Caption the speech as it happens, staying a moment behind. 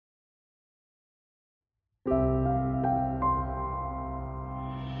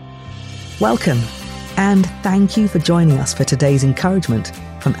Welcome, and thank you for joining us for today's encouragement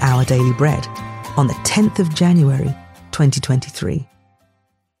from Our Daily Bread on the 10th of January, 2023.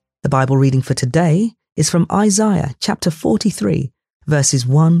 The Bible reading for today is from Isaiah chapter 43, verses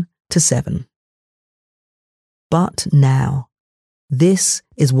 1 to 7. But now, this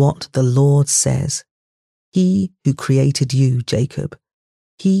is what the Lord says, He who created you, Jacob,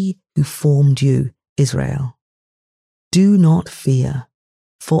 He who formed you, Israel. Do not fear,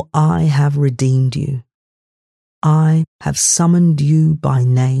 for I have redeemed you. I have summoned you by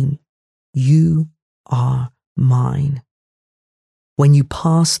name. You are mine. When you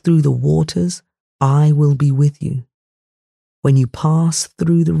pass through the waters, I will be with you. When you pass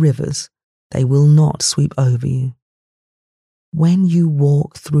through the rivers, they will not sweep over you. When you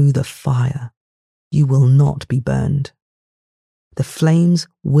walk through the fire, you will not be burned. The flames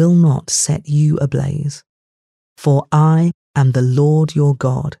will not set you ablaze. For I am the Lord your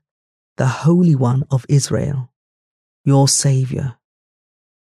God, the Holy One of Israel, your Saviour.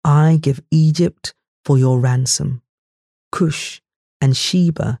 I give Egypt for your ransom, Cush and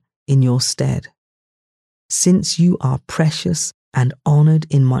Sheba in your stead. Since you are precious and honoured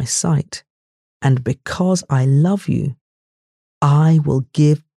in my sight, and because I love you, I will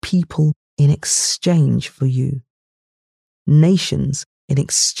give people in exchange for you, nations in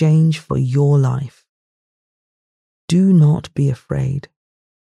exchange for your life. Do not be afraid,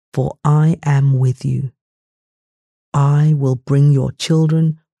 for I am with you. I will bring your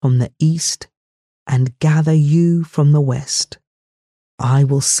children from the east and gather you from the west. I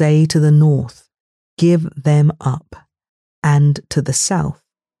will say to the north, give them up, and to the south,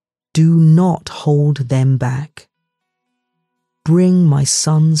 do not hold them back. Bring my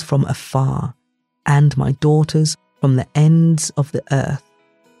sons from afar and my daughters from the ends of the earth.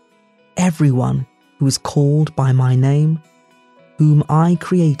 Everyone who is called by my name, whom I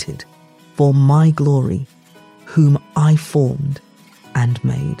created for my glory, whom I formed and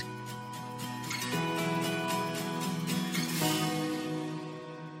made.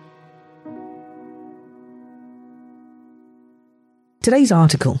 Today's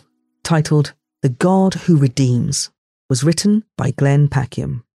article, titled The God Who Redeems, was written by Glenn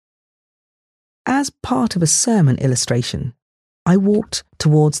Packiam. As part of a sermon illustration, I walked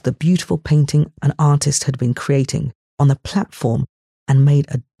towards the beautiful painting an artist had been creating on the platform and made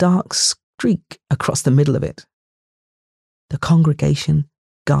a dark streak across the middle of it. The congregation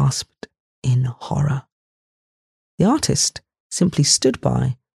gasped in horror. The artist simply stood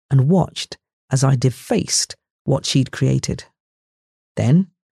by and watched as I defaced what she'd created. Then,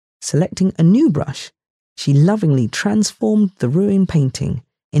 selecting a new brush, she lovingly transformed the ruined painting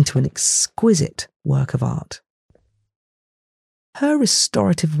into an exquisite work of art. Her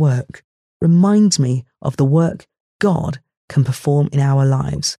restorative work reminds me of the work God can perform in our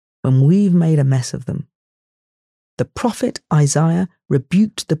lives when we've made a mess of them. The prophet Isaiah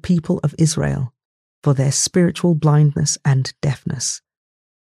rebuked the people of Israel for their spiritual blindness and deafness.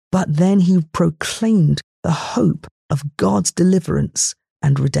 But then he proclaimed the hope of God's deliverance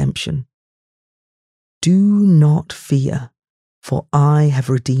and redemption. Do not fear, for I have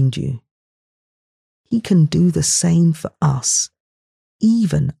redeemed you. He can do the same for us,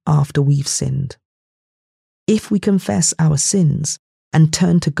 even after we've sinned. If we confess our sins and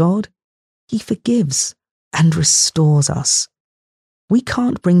turn to God, He forgives and restores us. We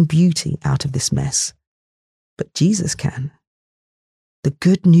can't bring beauty out of this mess, but Jesus can. The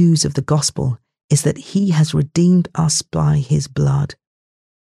good news of the gospel is that He has redeemed us by His blood.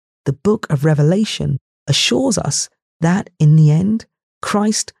 The book of Revelation assures us that in the end,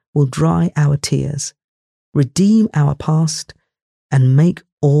 Christ will dry our tears, redeem our past, and make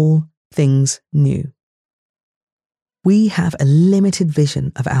all things new. We have a limited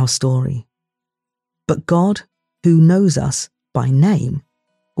vision of our story, but God, who knows us by name,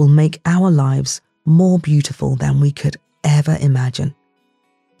 will make our lives more beautiful than we could ever imagine.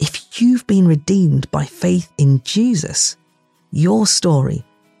 If you've been redeemed by faith in Jesus, your story,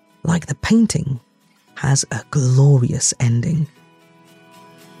 like the painting, has a glorious ending.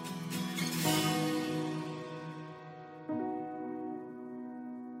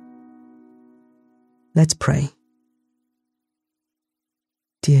 Let's pray.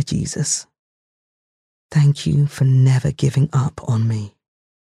 Dear Jesus, thank you for never giving up on me.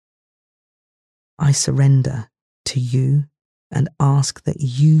 I surrender to you and ask that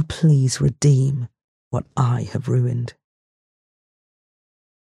you please redeem what I have ruined.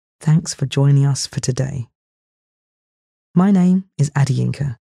 Thanks for joining us for today. My name is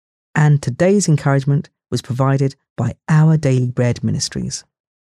Adiyinka, and today's encouragement was provided by Our Daily Bread Ministries.